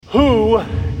Who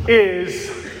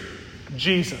is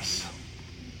Jesus?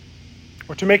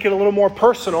 Or to make it a little more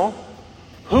personal,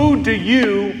 who do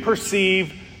you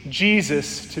perceive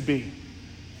Jesus to be?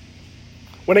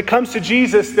 When it comes to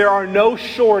Jesus, there are no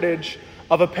shortage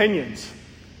of opinions.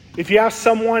 If you ask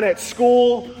someone at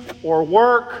school or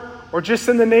work or just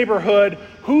in the neighborhood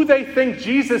who they think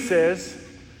Jesus is,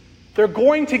 they're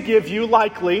going to give you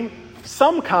likely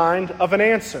some kind of an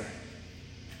answer.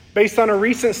 Based on a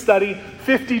recent study,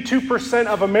 52%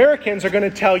 of Americans are going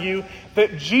to tell you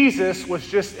that Jesus was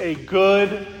just a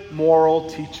good moral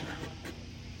teacher.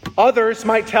 Others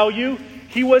might tell you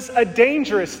he was a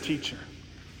dangerous teacher.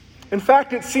 In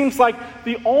fact, it seems like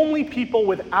the only people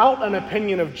without an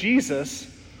opinion of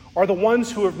Jesus are the ones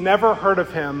who have never heard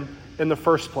of him in the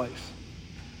first place.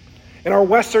 In our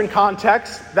Western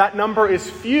context, that number is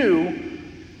few,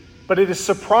 but it is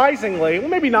surprisingly, well,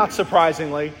 maybe not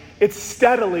surprisingly, it's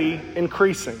steadily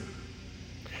increasing.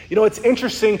 You know, it's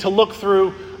interesting to look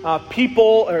through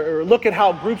people or look at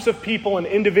how groups of people and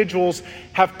individuals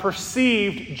have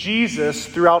perceived Jesus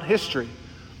throughout history.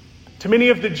 To many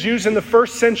of the Jews in the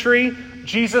first century,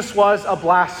 Jesus was a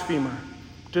blasphemer,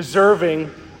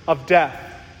 deserving of death.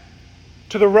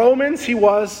 To the Romans, he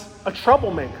was a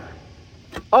troublemaker.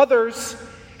 Others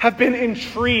have been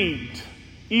intrigued,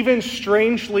 even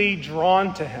strangely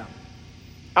drawn to him.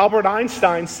 Albert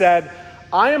Einstein said,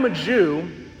 "I am a Jew,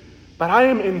 but I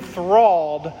am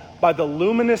enthralled by the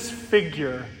luminous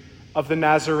figure of the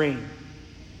Nazarene."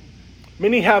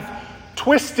 Many have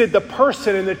twisted the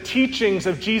person and the teachings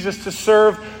of Jesus to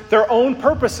serve their own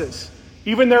purposes,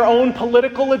 even their own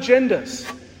political agendas.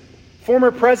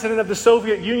 Former president of the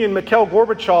Soviet Union, Mikhail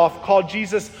Gorbachev, called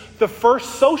Jesus the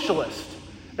first socialist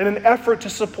in an effort to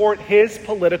support his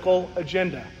political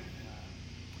agenda.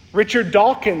 Richard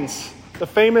Dawkins, the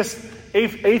famous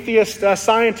atheist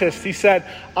scientist, he said,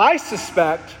 "I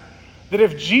suspect that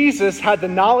if Jesus had the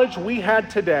knowledge we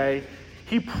had today,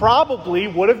 he probably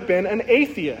would have been an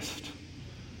atheist.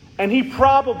 And he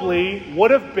probably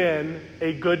would have been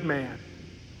a good man."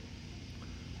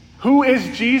 Who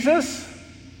is Jesus?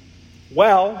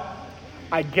 Well,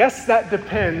 I guess that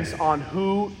depends on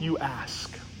who you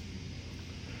ask.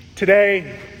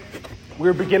 Today,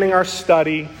 we're beginning our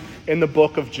study in the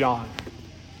book of John.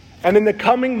 And in the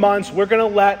coming months, we're going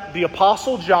to let the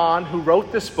Apostle John, who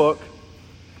wrote this book,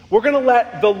 we're going to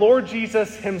let the Lord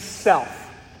Jesus himself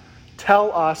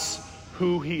tell us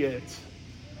who he is.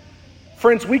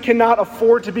 Friends, we cannot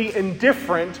afford to be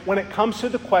indifferent when it comes to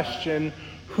the question,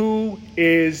 who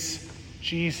is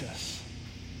Jesus?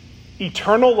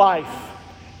 Eternal life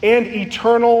and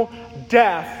eternal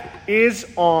death is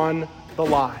on the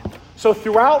line. So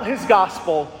throughout his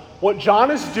gospel, what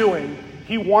John is doing,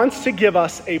 he wants to give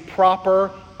us a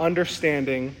proper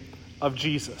understanding of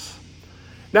Jesus.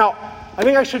 Now, I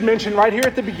think I should mention right here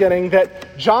at the beginning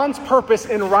that John's purpose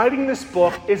in writing this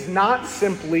book is not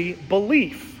simply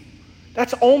belief.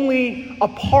 That's only a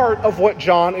part of what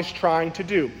John is trying to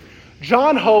do.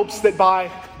 John hopes that by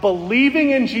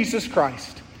believing in Jesus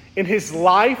Christ, in his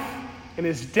life, in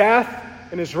his death,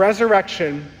 in his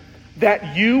resurrection,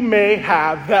 that you may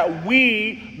have, that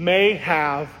we may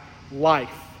have life.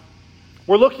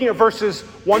 We're looking at verses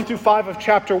 1 through 5 of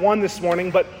chapter 1 this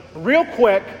morning, but real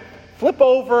quick, flip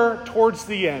over towards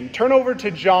the end. Turn over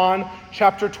to John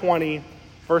chapter 20,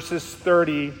 verses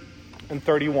 30 and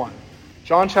 31.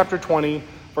 John chapter 20,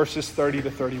 verses 30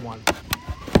 to 31.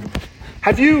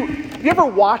 Have you ever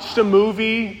watched a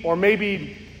movie or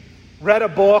maybe read a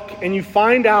book and you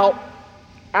find out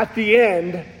at the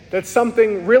end that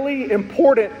something really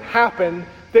important happened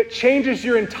that changes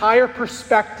your entire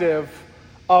perspective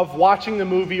of watching the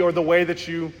movie or the way that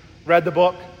you read the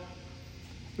book?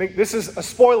 I think this is a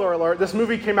spoiler alert. This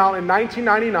movie came out in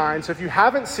 1999, so if you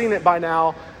haven't seen it by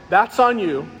now, that's on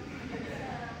you.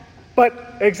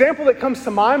 But an example that comes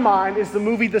to my mind is the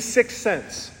movie The Sixth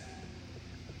Sense.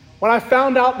 When I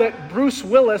found out that Bruce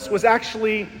Willis was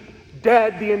actually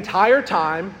dead the entire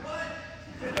time,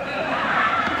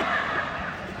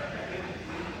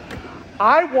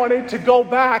 I wanted to go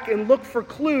back and look for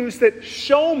clues that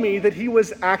show me that he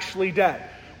was actually dead.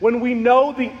 When we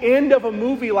know the end of a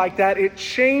movie like that, it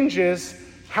changes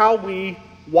how we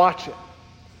watch it.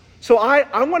 So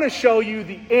I want to show you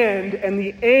the end and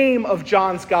the aim of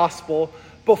John's gospel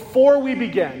before we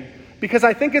begin, because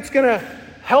I think it's going to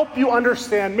help you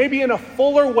understand, maybe in a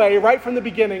fuller way, right from the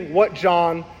beginning, what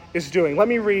John is doing. Let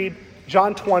me read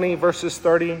John 20, verses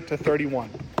 30 to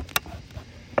 31.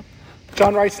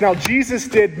 John writes, "Now Jesus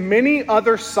did many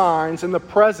other signs in the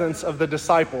presence of the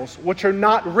disciples, which are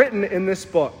not written in this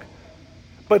book.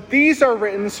 But these are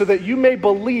written so that you may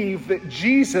believe that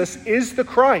Jesus is the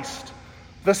Christ,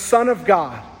 the Son of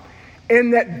God,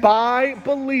 and that by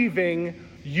believing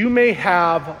you may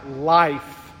have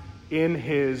life in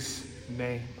his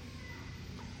name.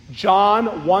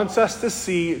 John wants us to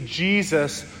see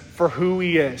Jesus for who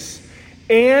he is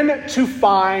and to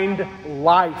find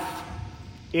life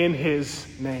in his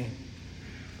name.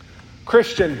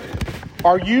 Christian,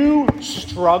 are you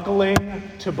struggling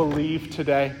to believe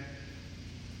today?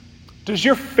 Does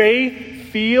your faith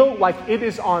feel like it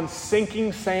is on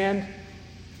sinking sand?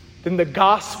 Then the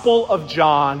Gospel of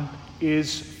John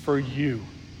is for you.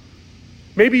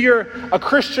 Maybe you're a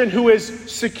Christian who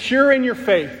is secure in your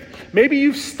faith. Maybe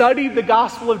you've studied the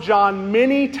Gospel of John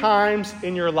many times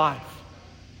in your life.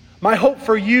 My hope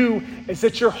for you is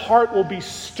that your heart will be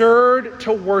stirred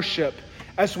to worship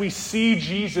as we see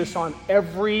Jesus on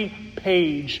every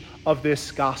page of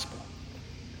this gospel.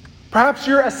 Perhaps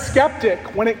you're a skeptic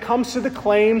when it comes to the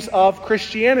claims of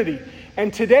Christianity,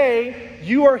 and today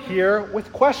you are here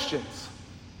with questions.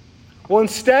 Well,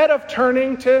 instead of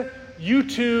turning to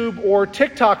YouTube or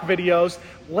TikTok videos,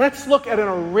 let's look at an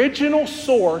original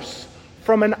source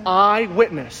from an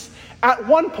eyewitness. At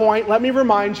one point, let me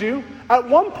remind you, at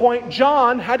one point,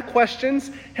 John had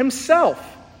questions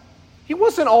himself. He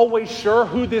wasn't always sure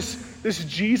who this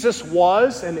Jesus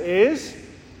was and is,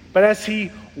 but as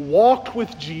he walked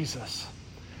with Jesus,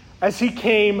 as he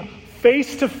came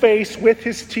face to face with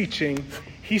his teaching,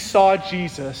 he saw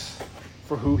Jesus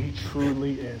for who he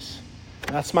truly is.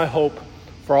 And that's my hope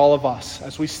for all of us.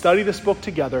 As we study this book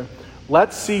together,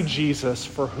 let's see Jesus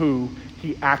for who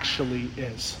he actually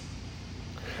is.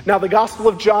 Now, the Gospel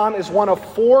of John is one of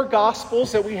 4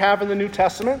 Gospels that we have in the New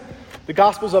Testament. The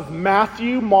Gospels of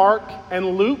Matthew, Mark, and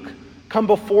Luke come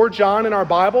before John in our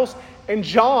Bibles, and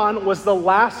John was the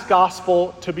last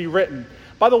Gospel to be written.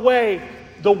 By the way,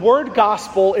 the word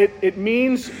gospel, it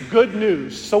means good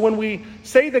news. So when we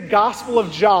say the Gospel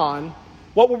of John,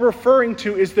 what we're referring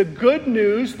to is the good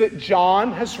news that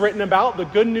John has written about, the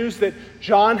good news that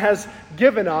John has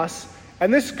given us.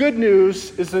 And this good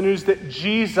news is the news that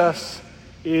Jesus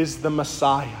is the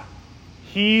Messiah.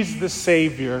 He's the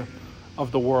Savior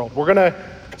of the world. We're going to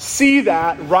see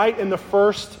that right in the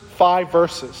first 5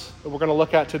 verses that we're going to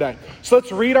look at today. So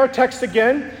let's read our text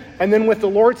again, and then with the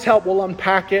Lord's help, we'll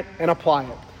unpack it and apply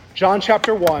it. John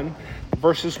chapter 1,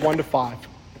 verses 1 to 5.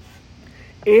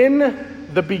 In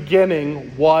the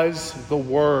beginning was the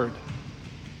Word,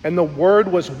 and the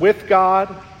Word was with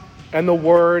God, and the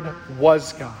Word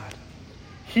was God.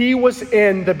 He was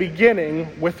in the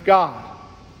beginning with God.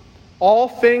 All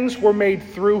things were made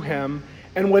through him,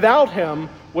 and without him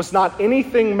was not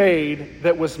anything made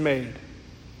that was made.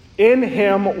 In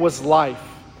him was life,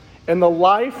 and the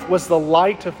life was the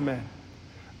light of men.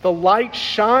 The light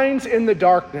shines in the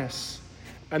darkness,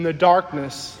 and the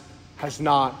darkness has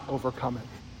not overcome it.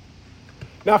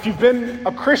 Now, if you've been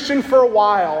a Christian for a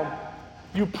while,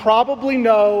 you probably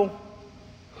know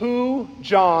who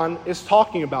John is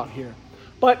talking about here.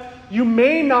 But you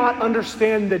may not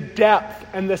understand the depth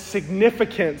and the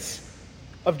significance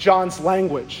of John's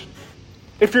language.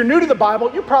 If you're new to the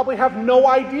Bible, you probably have no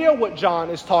idea what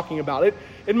John is talking about.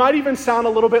 It might even sound a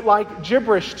little bit like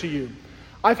gibberish to you.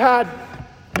 I've had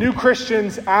new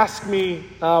Christians ask me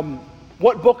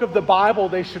what book of the Bible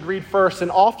they should read first,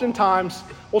 and oftentimes,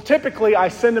 typically I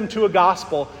send them to a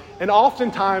gospel, and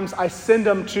oftentimes I send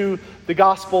them to the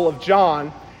Gospel of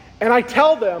John. And I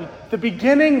tell them, the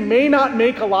beginning may not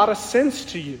make a lot of sense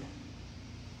to you.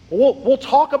 We'll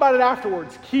talk about it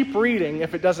afterwards. Keep reading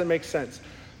if it doesn't make sense.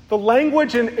 The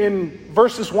language in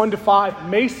verses 1 to 5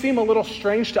 may seem a little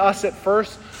strange to us at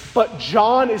first, but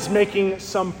John is making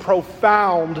some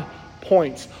profound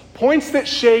points. Points that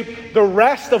shape the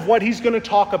rest of what he's going to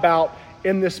talk about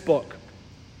in this book.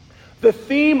 The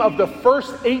theme of the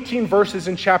first 18 verses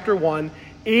in chapter 1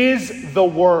 is the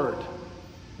Word.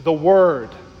 The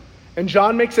Word. And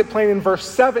John makes it plain in verse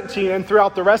 17 and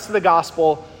throughout the rest of the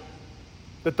gospel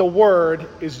that the Word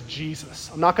is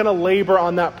Jesus. I'm not going to labor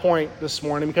on that point this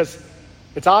morning because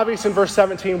it's obvious in verse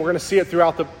 17. We're going to see it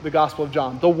throughout the Gospel of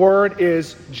John. The Word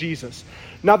is Jesus.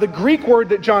 Now, the Greek word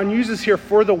that John uses here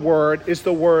for the Word is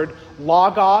the word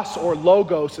logos, or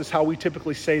logos is how we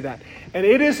typically say that. And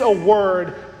it is a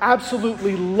word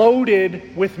absolutely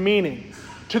loaded with meaning.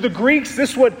 To the Greeks,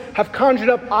 this would have conjured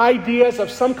up ideas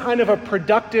of some kind of a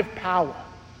productive power.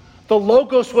 The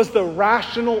logos was the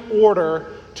rational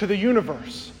order to the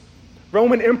universe.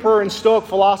 Roman emperor and Stoic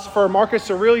philosopher Marcus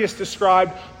Aurelius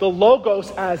described the logos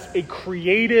as a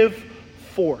creative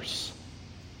force.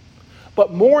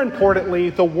 But more importantly,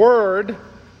 the Word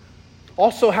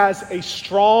also has a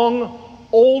strong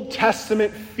Old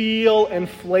Testament feel and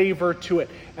flavor to it.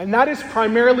 And that is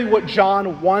primarily what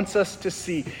John wants us to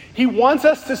see. He wants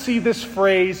us to see this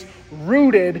phrase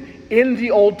rooted in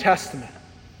the Old Testament.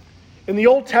 In the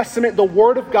Old Testament, the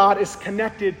Word of God is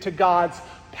connected to God's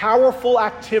powerful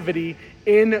activity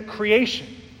in creation.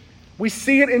 We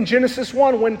see it in Genesis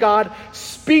 1 when God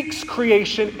speaks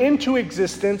creation into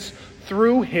existence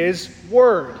through His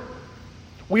Word.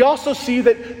 We also see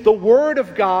that the Word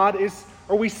of God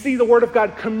we see the Word of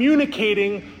God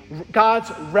communicating God's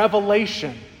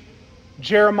revelation.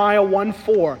 Jeremiah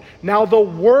 1:4. Now the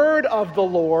word of the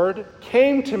Lord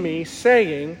came to me,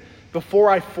 saying, before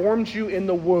I formed you in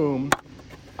the womb,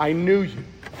 I knew you.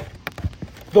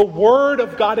 The Word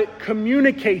of God, it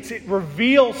communicates, it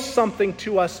reveals something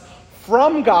to us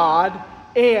from God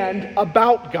and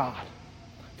about God.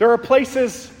 There are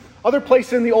other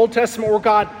places in the Old Testament where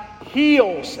God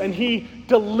heals and He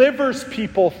delivers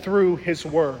people through His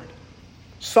Word.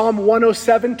 Psalm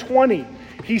 107:20.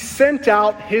 He sent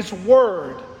out His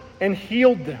Word and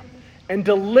healed them and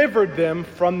delivered them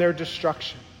from their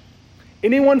destruction.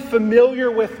 Anyone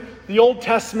familiar with the Old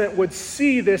Testament would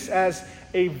see this as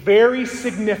a very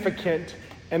significant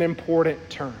and important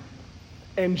term.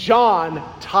 And John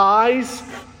ties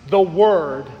the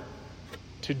Word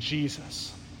to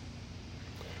Jesus.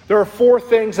 There are 4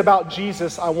 things about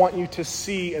Jesus I want you to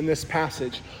see in this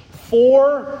passage.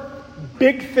 4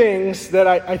 big things that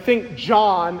I think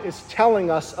John is telling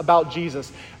us about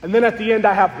Jesus. And then at the end,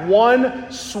 I have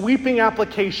one sweeping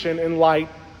application in light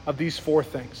of these 4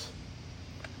 things.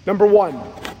 Number 1,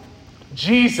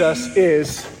 Jesus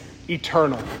is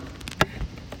eternal.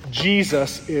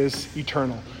 Jesus is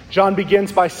eternal. John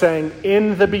begins by saying,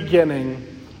 in the beginning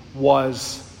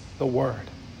was the Word.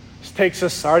 This takes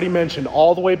us, I already mentioned,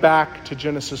 all the way back to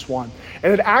Genesis 1.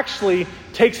 And it actually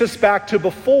takes us back to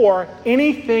before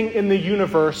anything in the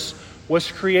universe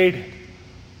was created.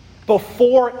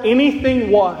 Before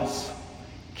anything was,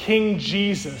 King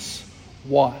Jesus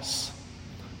was.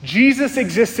 Jesus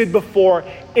existed before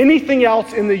anything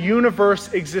else in the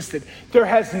universe existed. There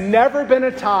has never been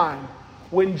a time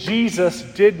when Jesus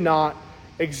did not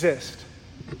exist.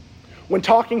 When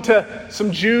talking to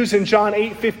some Jews in John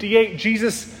 8:58,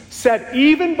 Jesus said,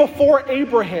 even before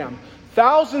Abraham,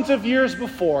 thousands of years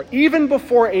before, even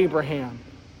before Abraham,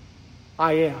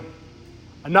 I am.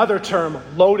 Another term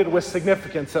loaded with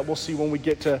significance that we'll see when we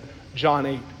get to John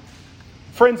 8.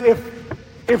 Friends,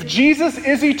 if Jesus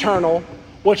is eternal,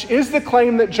 which is the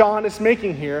claim that John is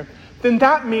making here, then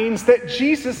that means that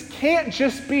Jesus can't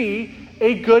just be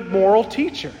a good moral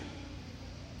teacher.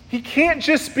 He can't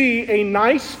just be a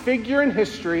nice figure in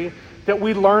history that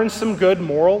we learn some good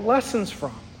moral lessons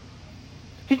from.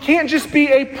 He can't just be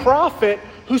a prophet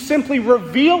who simply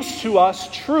reveals to us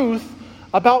truth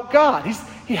about God.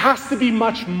 He has to be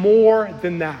much more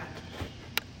than that.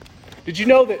 Did you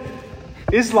know that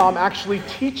Islam actually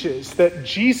teaches that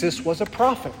Jesus was a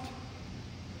prophet,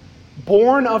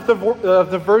 born of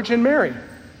the Virgin Mary?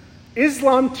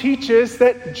 Islam teaches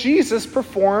that Jesus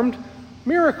performed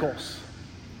miracles.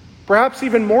 Perhaps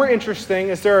even more interesting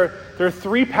is there are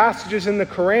 3 passages in the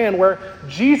Quran where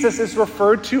Jesus is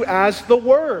referred to as the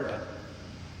Word.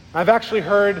 I've actually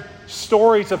heard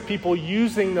stories of people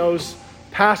using those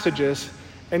passages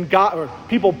or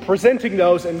people presenting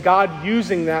those and God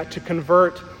using that to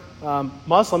convert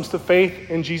Muslims to faith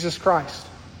in Jesus Christ.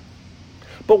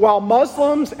 But while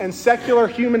Muslims and secular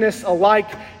humanists alike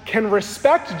can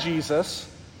respect Jesus,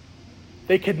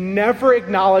 they could never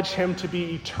acknowledge Him to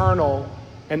be eternal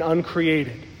and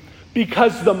uncreated.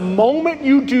 Because the moment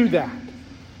you do that,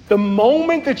 the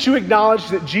moment that you acknowledge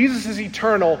that Jesus is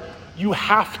eternal, you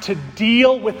have to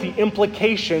deal with the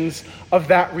implications of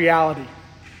that reality.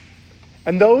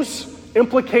 And those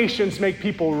implications make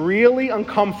people really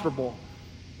uncomfortable,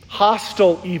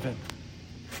 hostile even.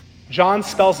 John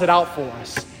spells it out for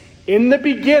us. In the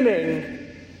beginning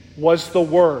was the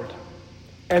Word,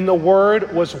 and the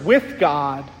Word was with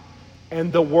God,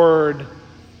 and the Word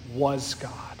was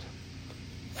God.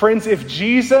 Friends, if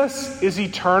Jesus is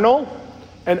eternal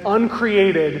and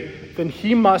uncreated, then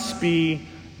He must be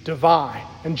divine.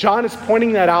 And John is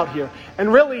pointing that out here.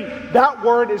 And really, that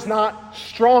word is not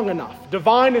strong enough.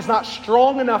 Divine is not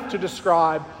strong enough to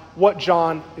describe what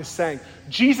John is saying.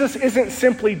 Jesus isn't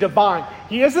simply divine.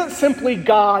 He isn't simply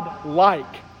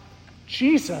God-like.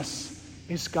 Jesus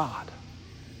is God.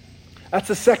 That's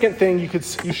the second thing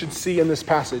you should see in this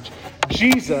passage.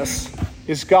 Jesus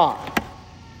is God.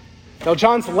 Now,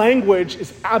 John's language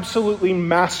is absolutely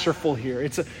masterful here.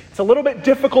 It's a little bit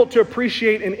difficult to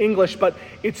appreciate in English, but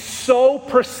it's so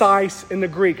precise in the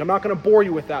Greek. I'm not going to bore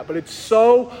you with that, but it's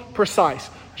so precise.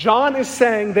 John is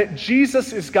saying that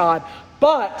Jesus is God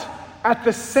But at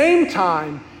the same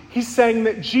time, he's saying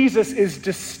that Jesus is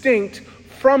distinct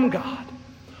from God.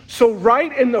 So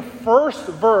right in the first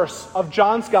verse of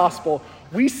John's gospel,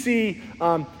 we see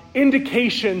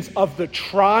indications of the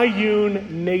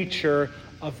triune nature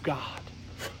of God.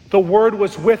 The Word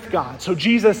was with God. So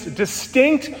Jesus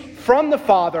distinct from the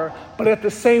Father, but at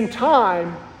the same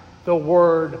time, the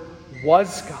Word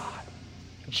was God.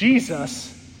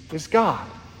 Jesus is God.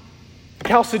 The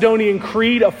Chalcedonian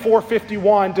Creed of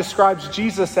 451 describes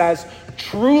Jesus as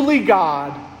truly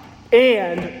God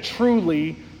and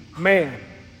truly man.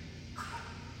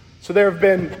 So there have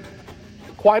been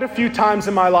quite a few times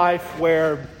in my life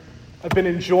where I've been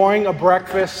enjoying a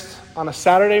breakfast on a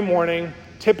Saturday morning,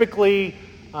 typically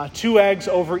 2 eggs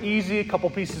over easy, a couple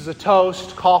pieces of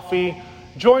toast, coffee,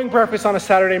 enjoying breakfast on a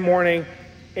Saturday morning,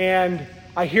 and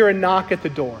I hear a knock at the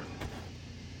door.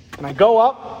 And I go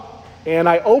up and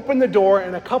I open the door,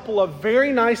 and a couple of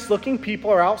very nice looking people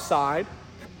are outside,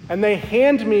 and they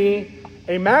hand me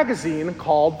a magazine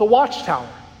called The Watchtower.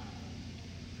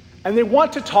 And they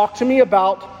want to talk to me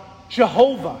about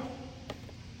Jehovah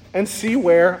and see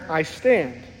where I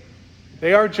stand.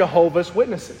 They are Jehovah's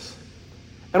Witnesses.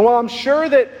 And while I'm sure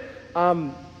that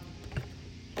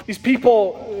these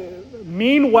people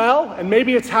mean well, and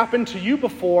maybe it's happened to you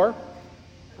before,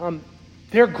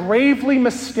 they're gravely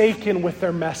mistaken with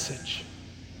their message.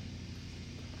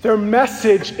 Their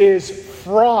message is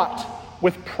fraught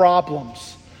with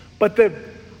problems. But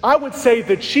I would say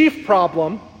the chief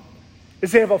problem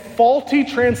is they have a faulty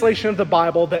translation of the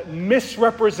Bible that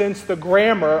misrepresents the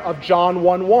grammar of John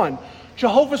 1:1.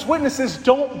 Jehovah's Witnesses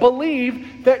don't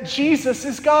believe that Jesus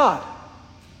is God.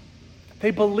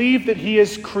 They believe that he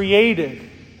is created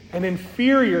and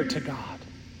inferior to God.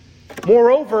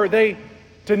 Moreover, they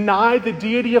deny the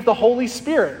deity of the Holy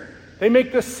Spirit. They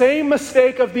make the same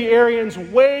mistake of the Arians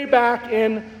way back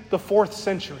in the 4th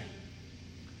century.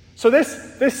 So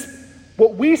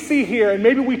what we see here, and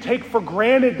maybe we take for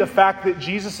granted the fact that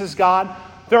Jesus is God,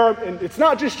 and it's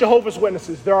not just Jehovah's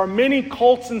Witnesses. There are many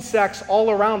cults and sects all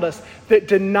around us that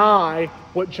deny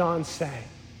what John's saying.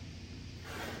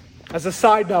 As a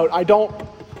side note, I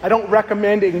don't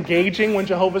recommend engaging with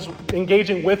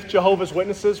Jehovah's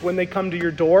Witnesses when they come to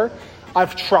your door.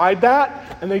 I've tried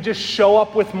that, and they just show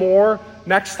up with more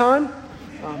next time.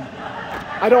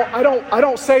 I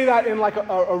don't say that in like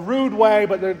a rude way,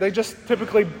 but they just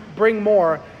typically bring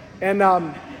more. And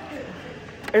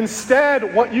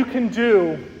instead, what you can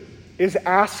do is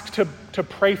ask to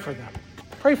pray for them.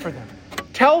 Pray for them.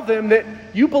 Tell them that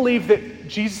you believe that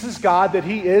Jesus is God, that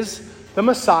he is the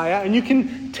Messiah, and you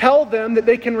can tell them that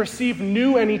they can receive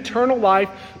new and eternal life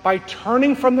by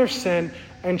turning from their sin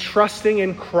and trusting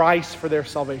in Christ for their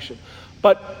salvation.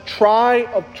 But try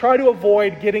to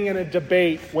avoid getting in a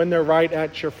debate when they're right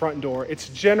at your front door. It's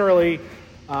generally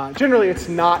it's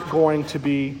not going to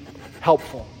be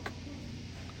helpful.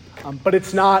 But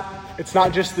it's not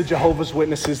just the Jehovah's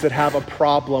Witnesses that have a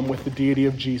problem with the deity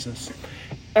of Jesus.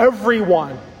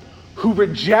 Everyone who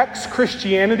rejects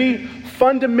Christianity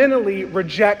fundamentally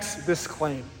rejects this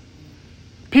claim.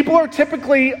 People are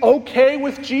typically okay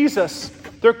with Jesus.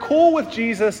 They're cool with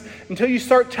Jesus until you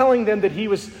start telling them that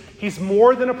he's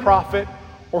more than a prophet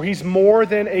or he's more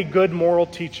than a good moral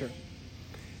teacher.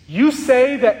 You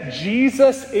say that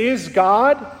Jesus is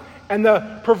God, and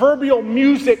the proverbial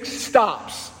music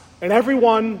stops, and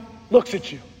everyone looks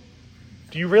at you.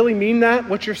 Do you really mean that,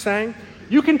 what you're saying?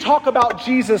 You can talk about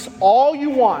Jesus all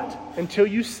you want until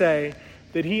you say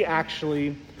that he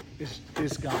actually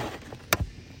is God.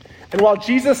 And while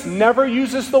Jesus never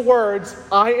uses the words,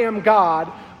 I am God,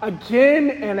 again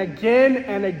and again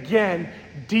and again,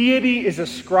 deity is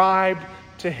ascribed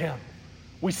to him.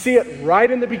 We see it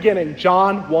right in the beginning,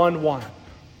 John 1:1.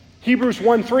 Hebrews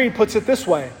 1:3 puts it this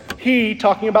way. He,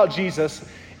 talking about Jesus,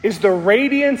 is the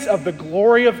radiance of the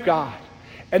glory of God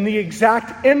and the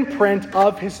exact imprint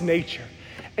of his nature.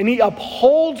 And he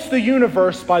upholds the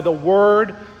universe by the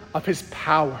word of his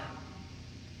power.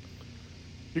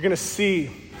 You're going to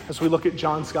see, as we look at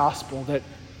John's gospel, that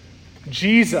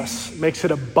Jesus makes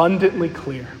it abundantly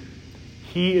clear.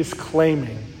 He is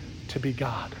claiming to be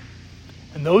God.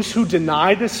 And those who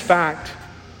deny this fact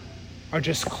are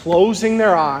just closing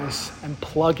their eyes and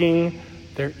plugging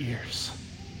their ears.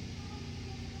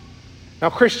 Now,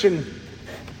 Christian,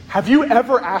 have you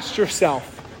ever asked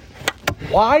yourself,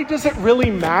 why does it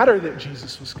really matter that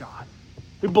Jesus was God?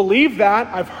 We believe that,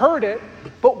 I've heard it,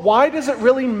 but why does it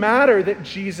really matter that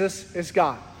Jesus is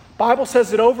God? The Bible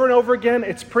says it over and over again,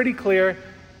 it's pretty clear.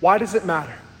 Why does it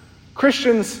matter?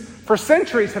 Christians for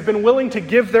centuries have been willing to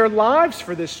give their lives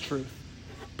for this truth.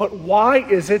 But why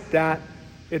is it that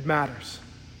it matters?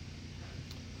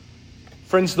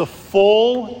 Friends, the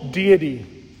full deity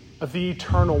of the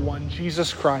eternal one,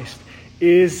 Jesus Christ,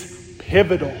 is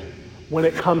pivotal when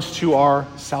it comes to our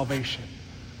salvation.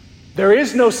 There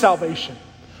is no salvation.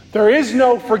 There is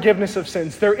no forgiveness of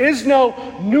sins. There is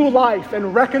no new life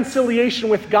and reconciliation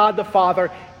with God the Father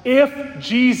if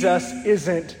Jesus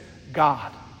isn't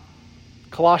God.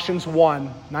 Colossians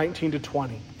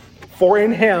 1:19-20. For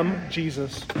in him,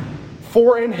 Jesus,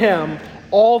 for in him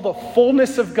all the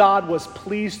fullness of God was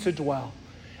pleased to dwell,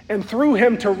 and through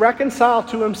him to reconcile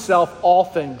to himself all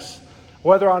things,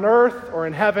 whether on earth or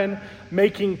in heaven,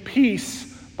 making peace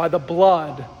by the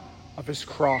blood of his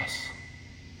cross.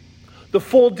 The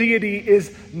full deity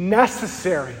is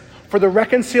necessary for the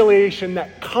reconciliation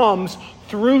that comes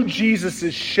through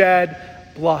Jesus' shed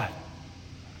blood.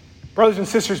 Brothers and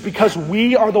sisters, because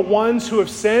we are the ones who have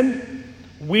sinned,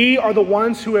 we are the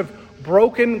ones who have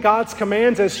broken God's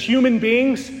commands as human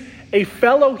beings, a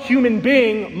fellow human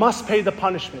being must pay the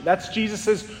punishment. That's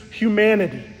Jesus'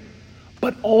 humanity.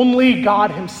 But only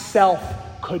God himself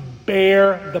could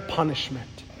bear the punishment.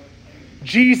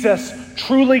 Jesus,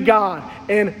 truly God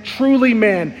and truly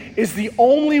man, is the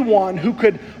only one who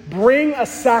could bring a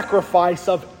sacrifice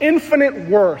of infinite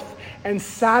worth and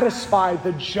satisfy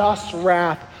the just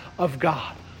wrath of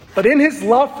God. But in his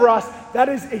love for us, that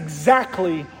is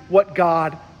exactly what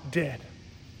God did.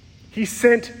 He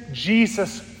sent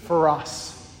Jesus for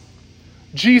us.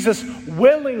 Jesus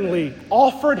willingly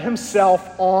offered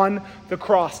himself on the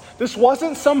cross. This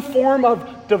wasn't some form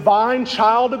of divine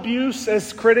child abuse,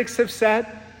 as critics have said.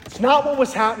 It's not what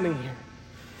was happening here.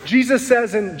 Jesus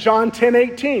says in John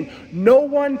 10:18, no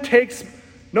one takes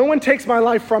my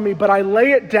life from me, but I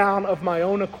lay it down of my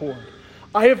own accord.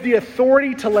 I have the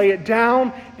authority to lay it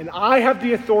down, and I have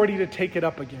the authority to take it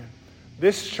up again.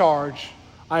 This charge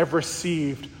I have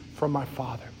received from my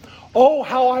Father. Oh,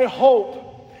 how I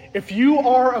hope, if you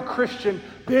are a Christian,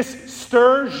 this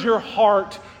stirs your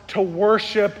heart to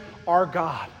worship our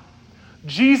God.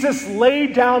 Jesus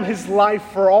laid down his life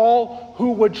for all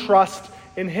who would trust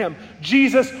in him.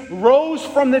 Jesus rose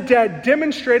from the dead,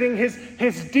 demonstrating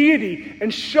his deity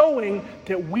and showing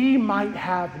that we might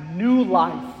have new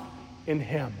life in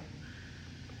him.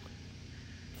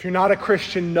 If you're not a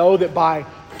Christian, know that by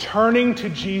turning to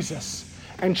Jesus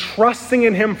and trusting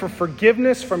in him for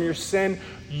forgiveness from your sin,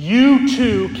 you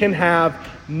too can have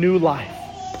new life.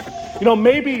 You know,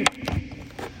 maybe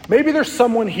there's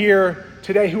someone here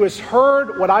today who has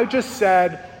heard what I just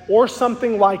said or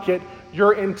something like it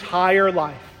your entire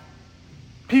life.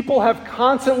 People have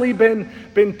constantly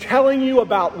been telling you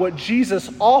about what Jesus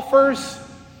offers,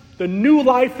 the new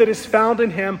life that is found in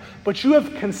him, but you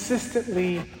have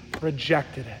consistently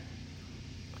rejected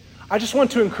it. I just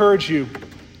want to encourage you,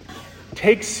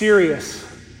 take serious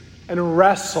and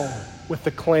wrestle with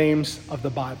the claims of the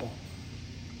Bible.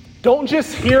 Don't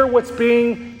just hear what's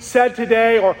being said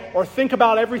today or think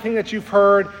about everything that you've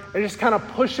heard and just kind of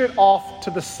push it off to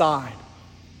the side.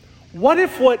 What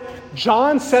if what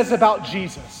John says about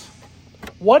Jesus,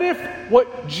 what if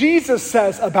what Jesus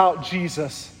says about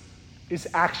Jesus is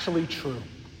actually true?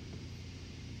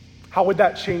 How would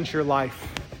that change your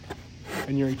life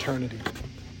and your eternity?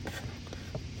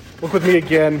 Look with me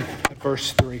again at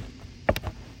verse 3. It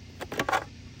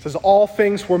says, all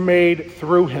things were made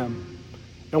through him,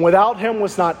 and without him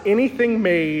was not anything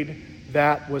made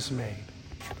that was made.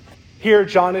 Here,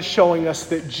 John is showing us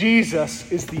that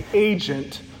Jesus is the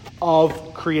agent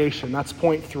of creation. That's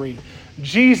point 3.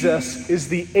 Jesus is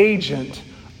the agent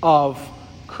of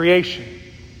creation.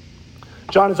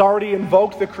 John has already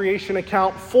invoked the creation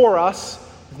account for us.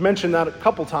 I've mentioned that a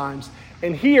couple times.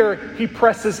 And here, he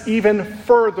presses even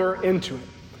further into it.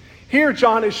 Here,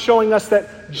 John is showing us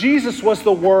that Jesus was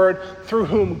the Word through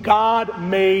whom God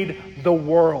made the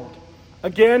world.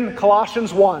 Again,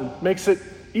 Colossians 1 makes it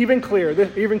even clearer.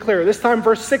 This time,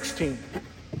 verse 16.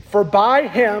 For by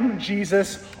him,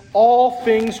 Jesus, all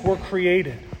things were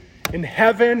created, in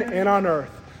heaven and on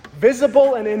earth,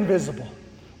 visible and invisible,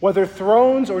 whether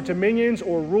thrones or dominions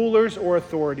or rulers or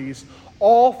authorities,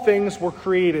 all things were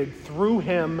created through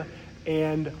him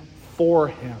and for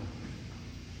him.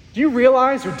 Do you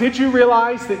realize, or did you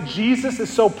realize, that Jesus is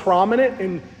so prominent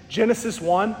in Genesis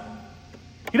 1?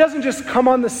 He doesn't just come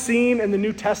on the scene in the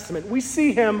New Testament. We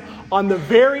see him on the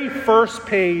very first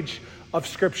page of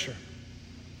Scripture.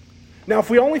 Now, if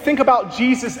we only think about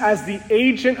Jesus as the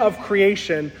agent of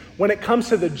creation, when it comes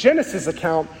to the Genesis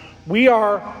account,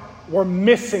 we're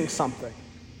missing something.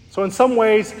 So in some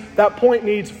ways, that point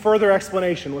needs further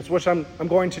explanation, which I'm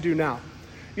going to do now.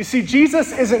 You see,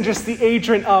 Jesus isn't just the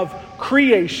agent of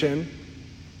creation.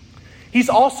 He's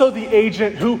also the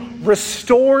agent who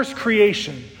restores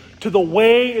creation to the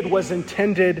way it was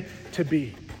intended to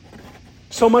be.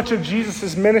 So much of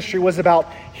Jesus' ministry was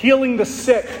about healing the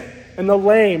sick and the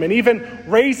lame and even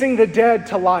raising the dead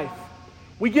to life.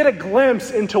 We get a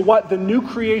glimpse into what the new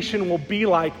creation will be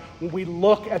like when we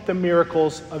look at the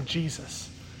miracles of Jesus.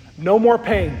 No more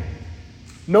pain,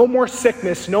 no more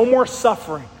sickness, no more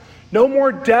suffering, no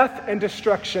more death and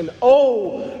destruction.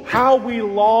 Oh, how we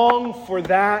long for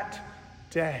that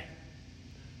day.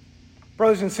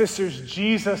 Brothers and sisters,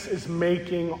 Jesus is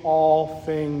making all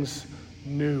things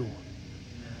new.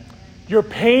 Your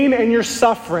pain and your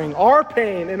suffering, our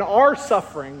pain and our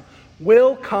suffering,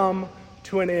 will come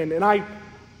to an end. And I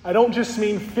don't just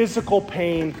mean physical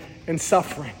pain and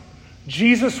suffering.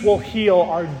 Jesus will heal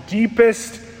our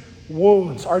deepest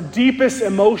wounds, our deepest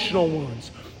emotional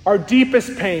wounds, our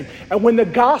deepest pain. And when the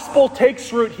gospel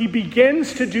takes root, he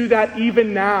begins to do that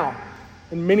even now.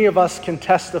 And many of us can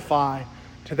testify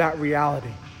to that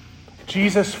reality.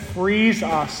 Jesus frees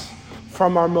us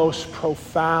from our most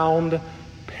profound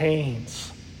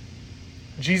pains.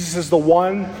 Jesus is the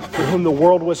one through whom the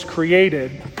world was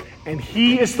created, and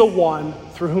he is the one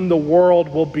through whom the world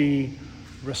will be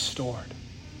restored.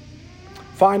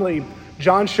 Finally,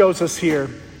 John shows us here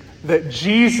that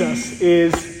Jesus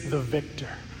is the victor.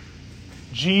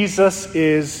 Jesus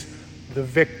is the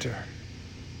victor.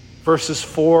 Verses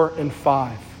 4 and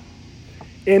 5.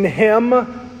 In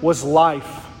him was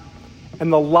life,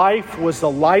 and the life was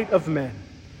the light of men.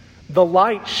 The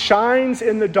light shines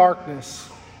in the darkness,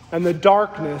 and the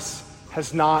darkness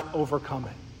has not overcome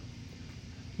it.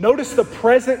 Notice the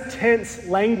present tense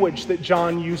language that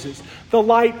John uses. The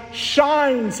light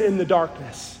shines in the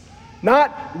darkness.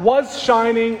 Not was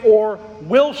shining or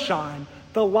will shine.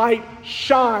 The light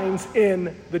shines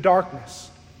in the darkness.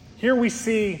 Here we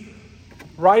see,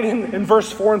 right in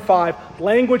verse 4 and 5,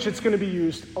 language that's going to be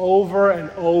used over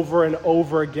and over and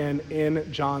over again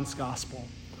in John's gospel.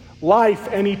 Life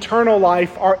and eternal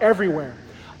life are everywhere.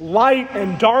 Light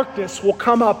and darkness will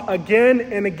come up again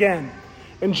and again.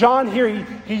 And John here,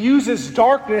 he uses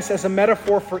darkness as a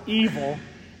metaphor for evil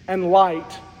and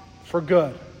light for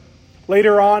good.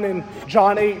 Later on in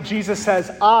John 8, Jesus says,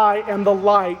 I am the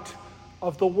light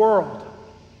of the world.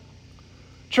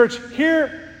 Church,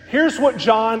 here's what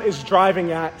John is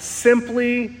driving at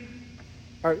simply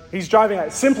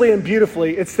and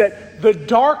beautifully. It's that the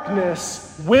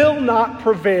darkness will not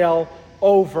prevail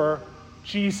over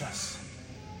Jesus.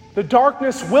 The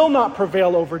darkness will not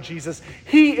prevail over Jesus.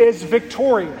 He is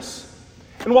victorious.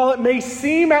 And while it may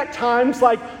seem at times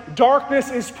like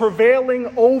darkness is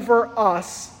prevailing over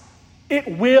us, it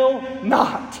will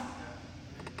not.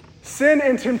 Sin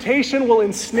and temptation will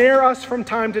ensnare us from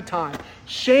time to time.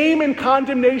 Shame and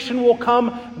condemnation will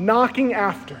come knocking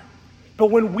after. But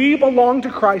when we belong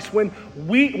to Christ,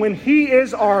 when he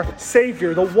is our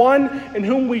Savior, the one in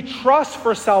whom we trust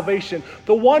for salvation,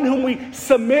 the one whom we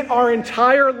submit our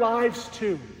entire lives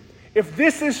to, if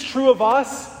this is true of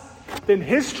us, then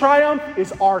his triumph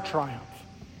is our triumph.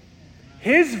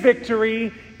 His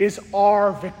victory is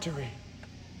our victory.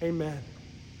 Amen.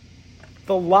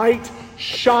 The light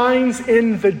shines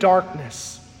in the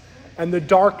darkness, and the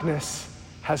darkness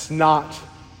has not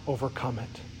overcome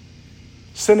it.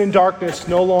 Sin and darkness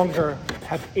no longer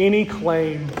have any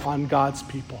claim on God's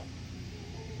people.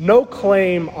 No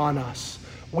claim on us.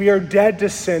 We are dead to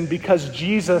sin because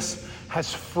Jesus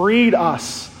has freed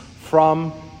us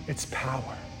from its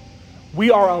power.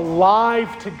 We are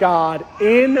alive to God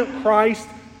in Christ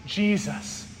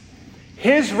Jesus.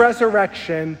 His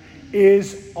resurrection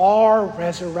is our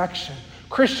resurrection.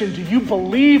 Christian, do you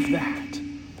believe that?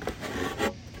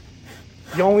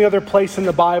 The only other place in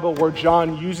the Bible where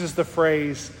John uses the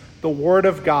phrase, the Word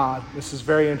of God, this is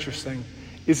very interesting,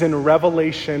 is in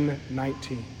Revelation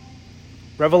 19.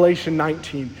 Revelation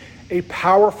 19, a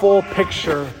powerful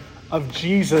picture of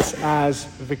Jesus as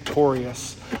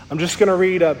victorious. I'm just going to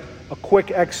read a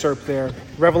quick excerpt there.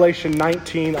 Revelation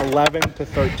 19, 11 to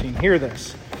 13. Hear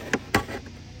this.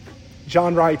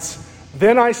 John writes,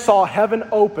 Then I saw heaven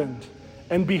opened,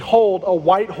 and behold, a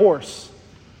white horse.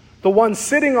 The one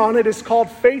sitting on it is called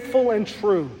Faithful and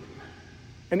True.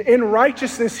 And in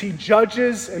righteousness he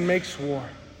judges and makes war.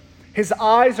 His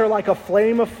eyes are like a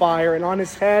flame of fire, and on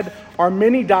his head are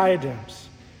many diadems.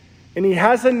 And he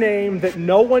has a name that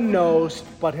no one knows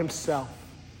but himself.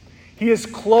 He is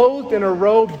clothed in a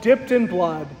robe dipped in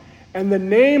blood, and the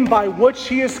name by which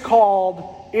he is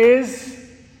called is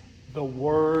the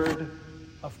Word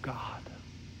of God.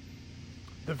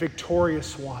 The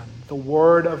victorious one, the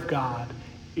Word of God,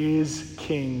 is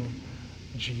King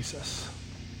Jesus.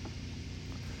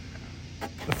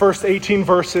 The first 18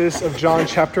 verses of John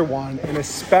chapter 1, and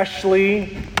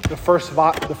especially the first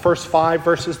 5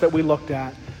 verses that we looked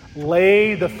at,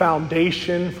 lay the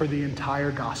foundation for the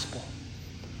entire gospel.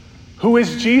 Who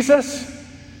is Jesus?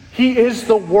 He is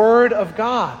the Word of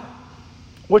God,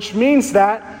 which means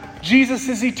that Jesus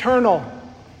is eternal.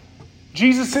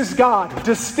 Jesus is God,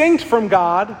 distinct from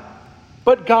God,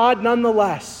 but God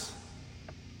nonetheless.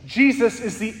 Jesus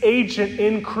is the agent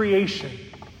in creation,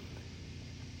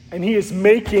 and he is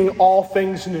making all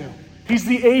things new. He's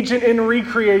the agent in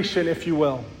recreation, if you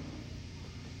will.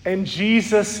 And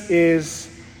Jesus is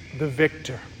the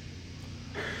victor.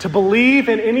 To believe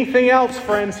in anything else,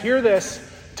 friends, hear this.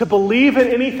 To believe in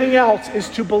anything else is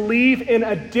to believe in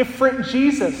a different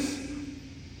Jesus.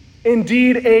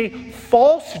 Indeed, a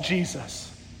false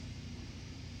Jesus.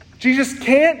 Jesus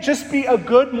can't just be a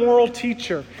good moral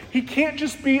teacher. He can't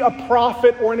just be a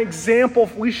prophet or an example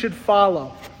we should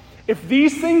follow. If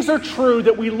these things are true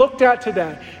that we looked at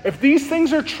today, if these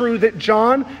things are true that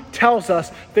John tells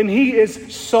us, then he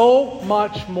is so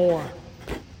much more.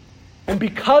 And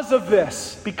because of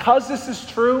this, because this is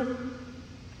true,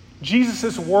 Jesus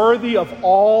is worthy of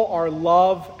all our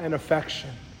love and affection.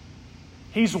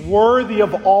 He's worthy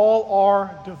of all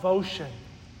our devotion.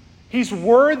 He's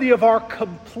worthy of our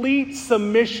complete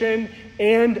submission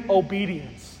and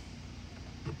obedience.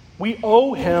 We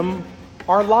owe him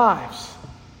our lives.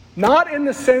 Not in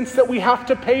the sense that we have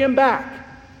to pay him back.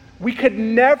 We could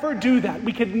never do that.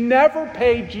 We could never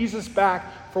pay Jesus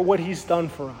back for what he's done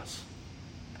for us.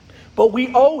 But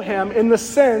we owe him in the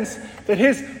sense that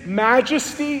his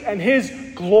majesty and his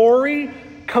glory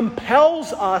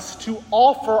compels us to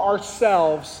offer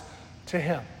ourselves to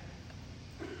him.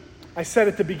 I said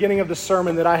at the beginning of the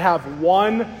sermon that I have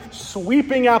one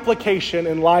sweeping application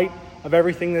in light of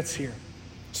everything that's here.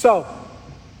 So,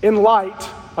 in light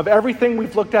of everything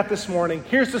we've looked at this morning,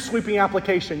 here's the sweeping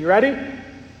application. You ready?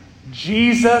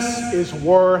 Jesus is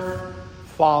worth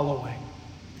following.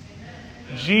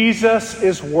 Jesus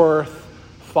is worth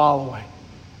following.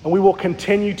 And we will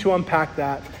continue to unpack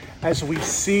that as we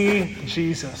see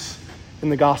Jesus in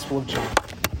the Gospel of John.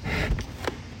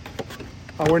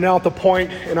 We're now at the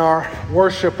point in our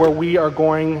worship where we are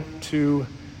going to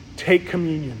take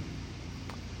communion.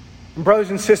 And brothers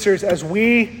and sisters, as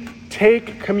we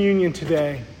take communion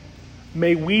today,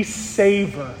 may we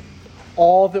savor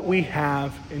all that we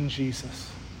have in Jesus.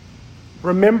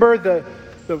 Remember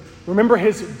remember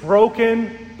his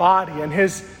broken body and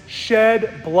his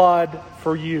shed blood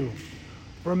for you.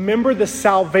 Remember the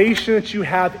salvation that you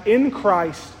have in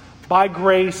Christ by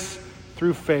grace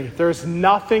through faith. There's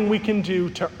nothing we can do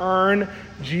to earn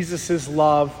Jesus'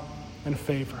 love and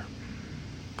favor.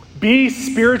 Be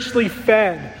spiritually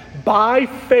fed by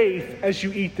faith as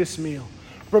you eat this meal.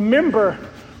 Remember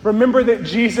that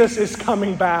Jesus is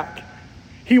coming back.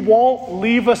 He won't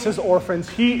leave us as orphans.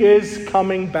 He is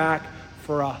coming back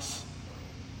for us.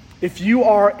 If you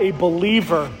are a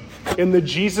believer in the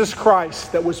Jesus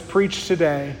Christ that was preached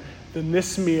today, then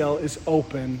this meal is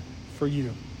open for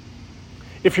you.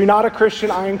 If you're not a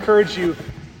Christian, I encourage you,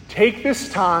 take this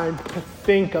time to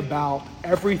think about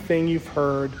everything you've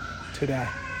heard today.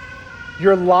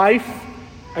 Your life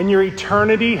and your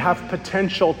eternity have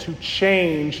potential to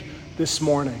change this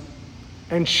morning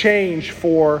and change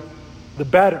for the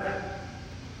better.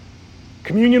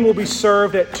 Communion will be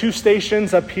served at 2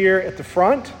 stations up here at the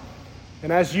front.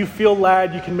 And as you feel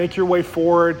led, you can make your way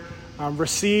forward,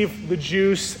 receive the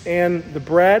juice and the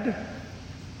bread, and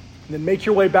then make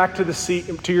your way back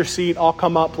to your seat. I'll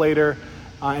come up later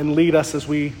and lead us as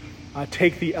we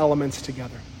take the elements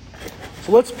together.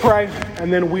 So let's pray,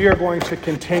 and then we are going to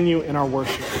continue in our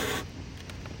worship.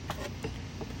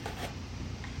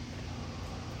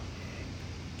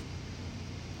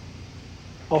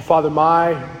 Oh, Father,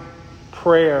 my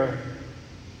prayer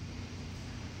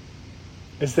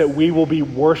is that we will be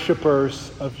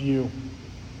worshipers of you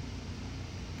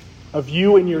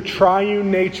in your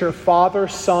triune nature, Father,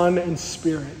 Son, and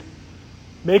Spirit.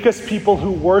 Make us people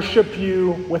who worship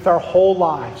you with our whole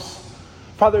lives.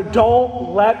 Father,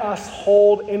 don't let us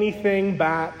hold anything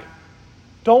back.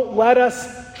 Don't let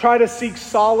us try to seek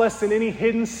solace in any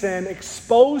hidden sin.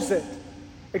 Expose it.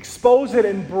 Expose it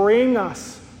and bring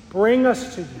us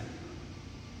to you.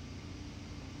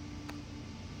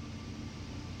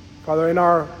 Father, in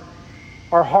our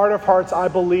heart of hearts, I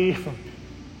believe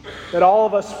that all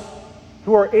of us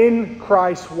who are in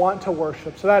Christ want to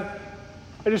worship. So that,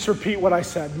 I just repeat what I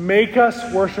said. Make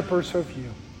us worshipers of you.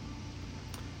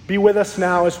 Be with us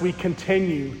now as we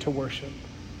continue to worship.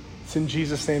 It's in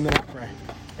Jesus' name that I pray.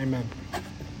 Amen.